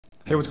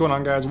Hey, what's going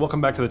on, guys? Welcome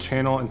back to the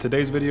channel. In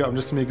today's video, I'm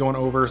just going to be going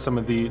over some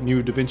of the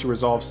new DaVinci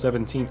Resolve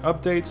 17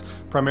 updates.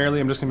 Primarily,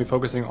 I'm just going to be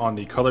focusing on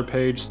the color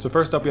page. So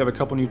first up, we have a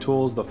couple new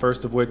tools, the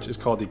first of which is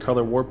called the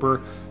Color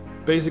Warper.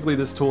 Basically,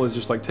 this tool is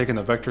just like taking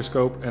the vector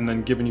scope and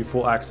then giving you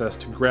full access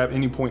to grab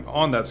any point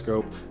on that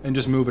scope and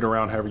just move it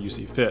around however you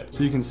see fit.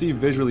 So you can see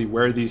visually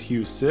where these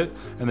hues sit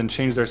and then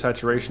change their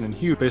saturation and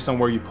hue based on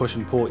where you push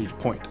and pull each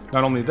point.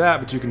 Not only that,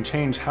 but you can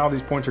change how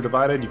these points are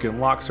divided. You can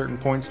lock certain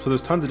points. So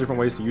there's tons of different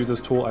ways to use this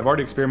tool. I've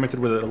already experimented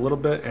with it a little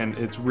bit and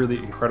it's really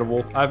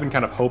incredible. I've been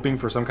kind of hoping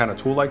for some kind of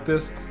tool like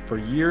this for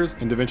years,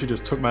 and DaVinci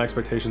just took my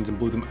expectations and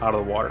blew them out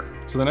of the water.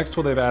 So the next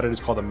tool they've added is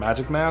called the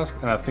Magic Mask,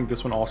 and I think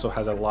this one also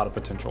has a lot of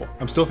potential.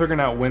 I'm still figuring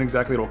out when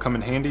exactly it'll come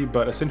in handy,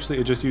 but essentially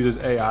it just uses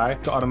AI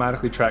to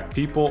automatically track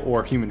people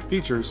or human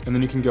features, and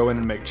then you can go in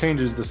and make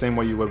changes the same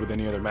way you would with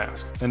any other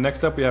mask. And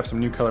next up, we have some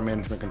new color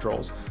management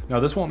controls. Now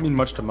this won't mean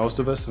much to most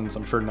of us, since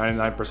I'm sure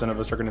 99% of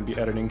us are going to be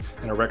editing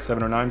in a Rec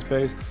 709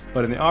 space,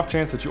 but in the off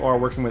chance that you are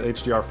working with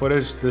HDR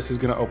footage, this is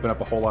going to open up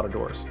a whole lot of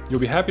doors. You'll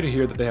be happy to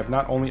hear that they have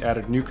not only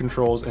added new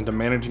controls into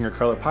managing your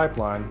color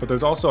pipeline, but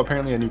there's also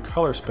apparently a new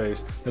color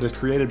space that is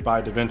created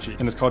by DaVinci,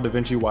 and it's called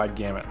DaVinci Wide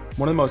Gamut.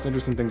 One of the most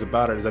interesting things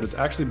about it is that it's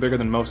actually bigger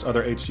than most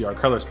other HDR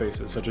color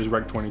spaces, such as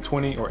Rec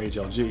 2020 or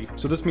HLG.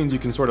 So this means you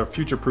can sort of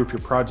future-proof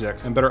your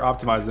projects and better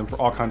optimize them for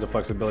all kinds of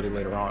flexibility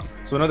later on.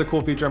 So another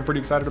cool feature I'm pretty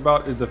excited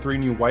about is the 3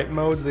 new white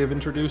modes they have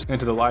introduced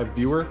into the live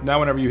viewer. Now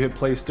whenever you hit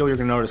play still, you're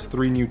going to notice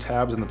 3 new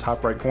tabs in the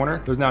top right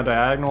corner. There's now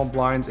diagonal,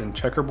 blinds, and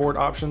checkerboard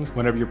options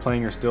whenever you're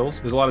playing your stills.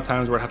 There's a lot of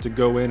times where I have to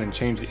go in and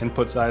change the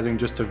input sizing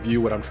just to view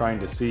what I'm trying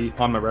to see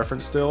on my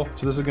reference still.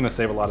 So this is going to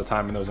save a lot of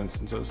time in those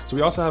instances. So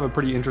we also have a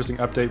pretty interesting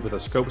update with a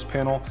scopes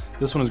panel.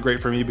 This one is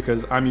great for me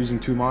because I'm using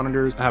 2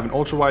 monitors. I have an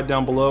ultra wide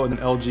down below and an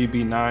LG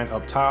B9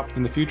 up top.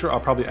 In the future, I'll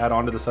probably add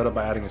on to the setup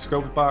by adding a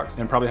scopes box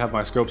and probably have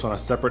my scopes on a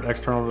separate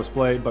external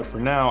display, but for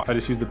now, I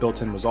just use the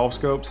built-in Resolve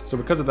scopes. So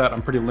because of that,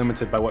 I'm pretty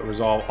limited by what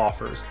Resolve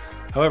offers.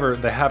 However,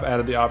 they have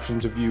added the option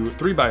to view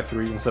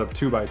 3x3 instead of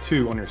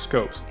 2x2 on your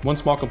scopes. One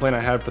small complaint I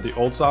had for the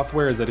old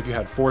software is that if you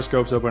had 4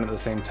 scopes open at the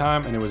same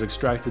time and it was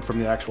extracted from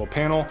the actual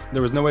panel,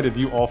 there was no way to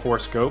view all 4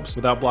 scopes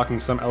without blocking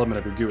some element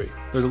of your GUI.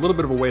 There's a little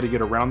bit of a way to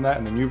get around that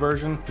in the new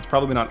version. It's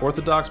probably not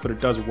orthodox, but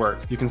it does work.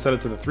 You can set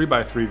it to the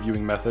 3x3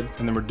 viewing method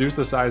and then reduce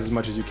the size as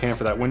much as you can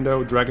for that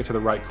window, drag it to the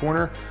right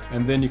corner,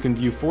 and then you can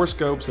view 4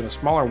 scopes in a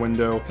smaller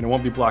window and it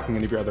won't be blocking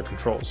any of your other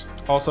controls.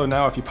 Also,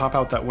 now if you pop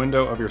out that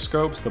window of your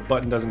scopes, the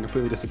button doesn't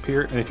completely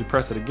disappear, and if you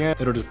press it again,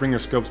 it'll just bring your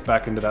scopes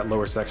back into that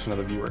lower section of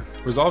the viewer.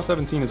 Resolve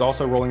 17 is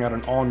also rolling out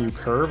an all-new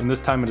curve, and this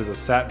time it is a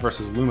sat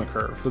versus luma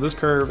curve. So this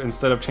curve,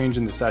 instead of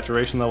changing the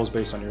saturation levels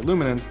based on your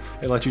luminance,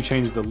 it lets you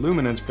change the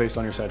luminance based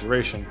on your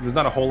saturation. There's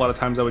not a whole lot of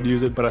times I would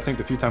use it, but I think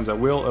the few times I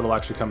will, it'll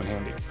actually come in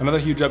handy. Another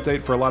huge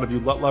update for a lot of you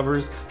LUT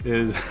lovers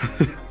is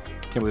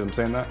can't believe I'm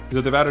saying that, is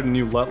that they've added a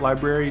new LUT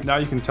library. Now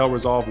you can tell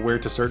Resolve where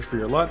to search for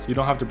your LUTs. You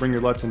don't have to bring your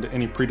LUTs into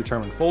any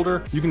predetermined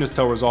folder. You can just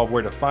tell Resolve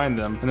where to find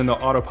them, and then they'll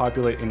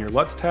auto-populate in your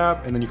LUTs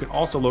tab, and then you can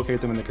also locate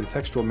them in the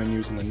contextual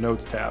menus in the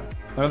Nodes tab.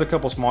 Another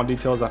couple small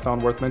details I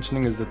found worth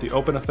mentioning is that the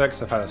open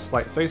effects have had a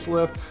slight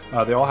facelift.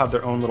 They all have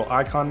their own little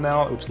icon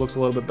now, which looks a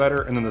little bit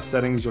better, and then the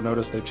settings, you'll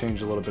notice they've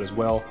changed a little bit as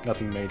well,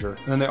 nothing major.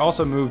 And then they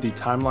also moved the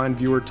timeline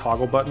viewer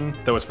toggle button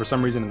that was for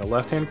some reason in the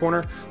left-hand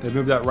corner. They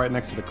moved that right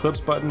next to the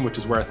clips button, which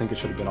is where I think it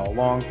should have been all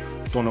along.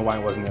 Don't know why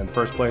it wasn't there in the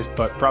first place,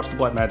 but props to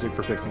Blackmagic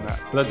for fixing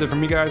that. But that's it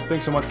from me, guys.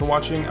 Thanks so much for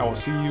watching. I will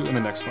see you in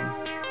the next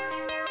one.